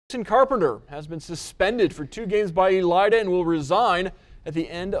Carpenter has been suspended for 2 games by Elida and will resign at the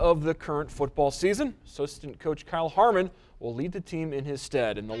end of the current football season. Assistant coach Kyle Harmon will lead the team in his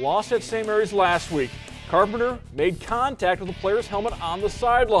stead. In the loss at St. Mary's last week, Carpenter made contact with the player's helmet on the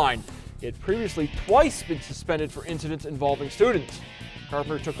sideline. He had previously twice been suspended for incidents involving students.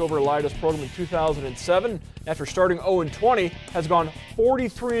 Carpenter took over Elida's program in 2007. After starting 0-20, has gone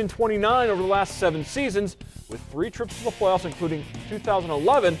 43-29 over the last 7 seasons, with 3 trips to the playoffs, including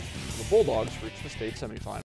 2011, the Bulldogs reached the state semifinal.